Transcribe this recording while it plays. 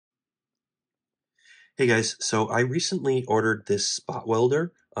Hey guys, so I recently ordered this spot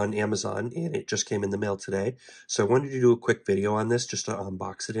welder on Amazon and it just came in the mail today. So I wanted to do a quick video on this just to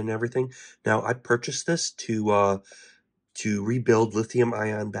unbox it and everything. Now I purchased this to rebuild lithium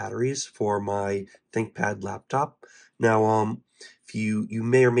ion batteries for my ThinkPad laptop. Now if you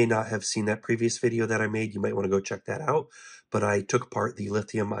may or may not have seen that previous video that I made, you might want to go check that out. But I took apart the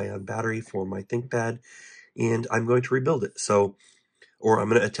lithium ion battery for my ThinkPad and I'm going to rebuild it. Or I'm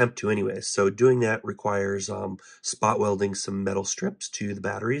going to attempt to anyways. So doing that requires spot welding some metal strips to the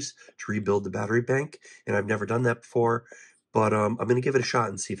batteries to rebuild the battery bank, and I've never done that before, but I'm going to give it a shot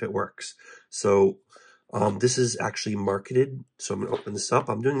and see if it works. So this is actually marketed, so I'm going to open this up.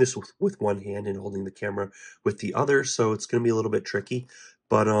 I'm doing this with one hand and holding the camera with the other, so it's going to be a little bit tricky,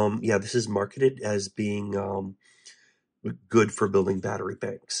 but yeah, this is marketed as being good for building battery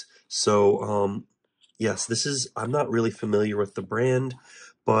banks. So yes, I'm not really familiar with the brand,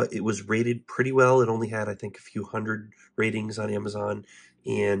 but it was rated pretty well. It only had, I think, a few hundred ratings on Amazon,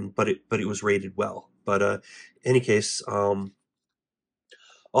 but it was rated well. But any case,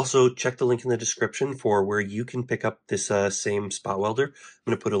 also check the link in the description for where you can pick up this same spot welder.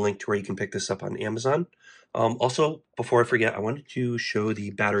 I'm going to put a link to where you can pick this up on Amazon. Also, before I forget, I wanted to show the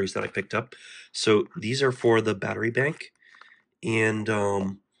batteries that I picked up. So these are for the battery bank, and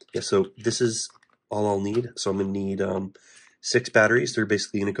yeah, so this is all I'll need. So I'm gonna need 6 batteries. They're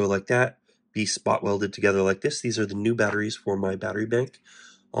basically gonna go like that, be spot welded together like this. These are the new batteries for my battery bank.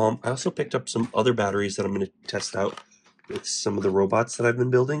 I also picked up some other batteries that I'm gonna test out with some of the robots that I've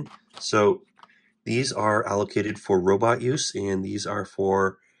been building. So these are allocated for robot use, and these are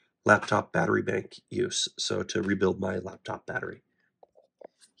for laptop battery bank use. So to rebuild my laptop battery.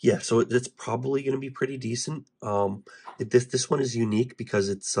 Yeah, so it's probably going to be pretty decent. This one is unique because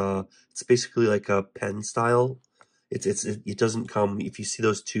it's basically like a pen style. It doesn't come, if you see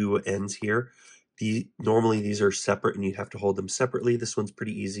those two ends here. Normally these are separate and you have to hold them separately. This one's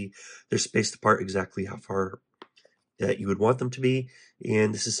pretty easy. They're spaced apart exactly how far that you would want them to be,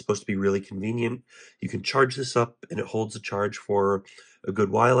 and this is supposed to be really convenient. You can charge this up and it holds the charge for a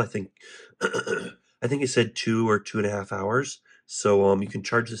good while. I think I think it said 2 or 2.5 hours. So you can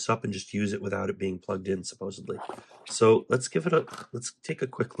charge this up and just use it without it being plugged in, supposedly. So let's take a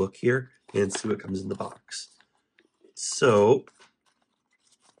quick look here and see what comes in the box. So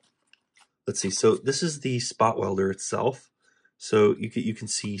let's see. So this is the spot welder itself. So you can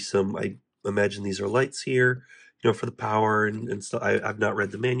see some, I imagine these are lights here, for the power and stuff. I've not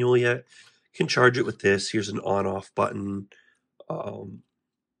read the manual yet. You can charge it with this. Here's an on-off button. Um,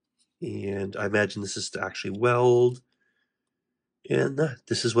 and I imagine this is to actually weld. And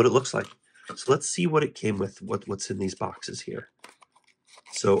this is what it looks like. So let's see what it came with, what's in these boxes here.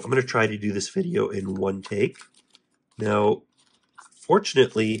 So I'm going to try to do this video in one take. Now,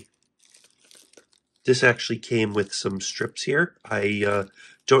 fortunately, this actually came with some strips here. I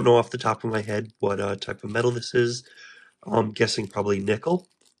don't know off the top of my head what type of metal this is. I'm guessing probably nickel.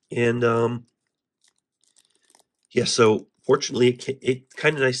 And yeah, so fortunately, it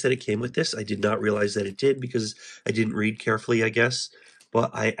kind of nice that it came with this. I did not realize that it did because I didn't read carefully, I guess.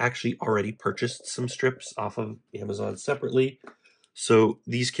 But I actually already purchased some strips off of Amazon separately. So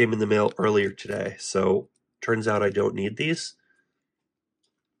these came in the mail earlier today. So turns out I don't need these.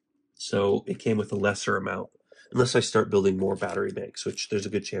 So it came with a lesser amount, unless I start building more battery banks, which there's a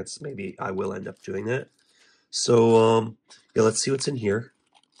good chance maybe I will end up doing that. So yeah, let's see what's in here.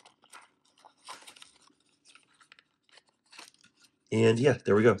 And yeah,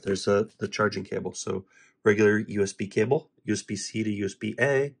 there we go. There's the charging cable. So regular USB cable, USB-C to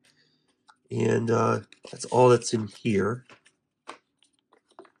USB-A, and that's all that's in here.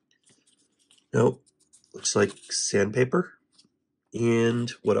 Now, looks like sandpaper,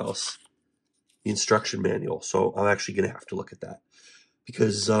 and what else? The instruction manual. So I'm actually going to have to look at that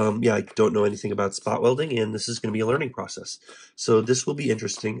because, yeah, I don't know anything about spot welding, and this is going to be a learning process. So this will be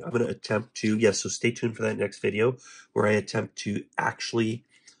interesting. I'm going to attempt to, so stay tuned for that next video where I attempt to actually,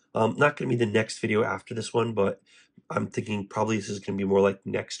 not going to be the next video after this one, but I'm thinking probably this is going to be more like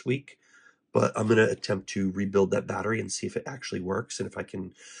next week. But I'm going to attempt to rebuild that battery and see if it actually works and if I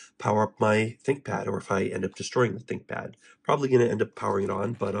can power up my ThinkPad or if I end up destroying the ThinkPad. Probably going to end up powering it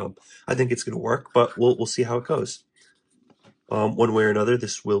on, but I think it's going to work, but we'll see how it goes. One way or another,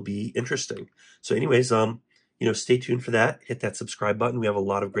 this will be interesting. So anyways, stay tuned for that. Hit that subscribe button. We have a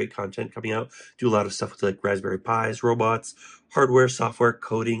lot of great content coming out. Do a lot of stuff with like Raspberry Pis, robots, hardware, software,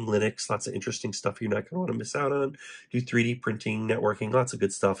 coding, Linux, lots of interesting stuff you're not going to want to miss out on. Do 3D printing, networking, lots of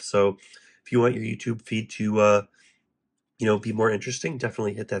good stuff. So if you want your YouTube feed to be more interesting,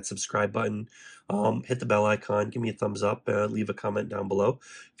 definitely hit that subscribe button, hit the bell icon, give me a thumbs up, leave a comment down below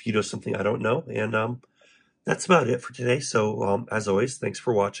if you know something I don't know. And that's about it for today. So as always, thanks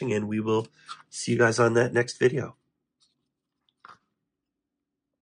for watching, and we will see you guys on that next video.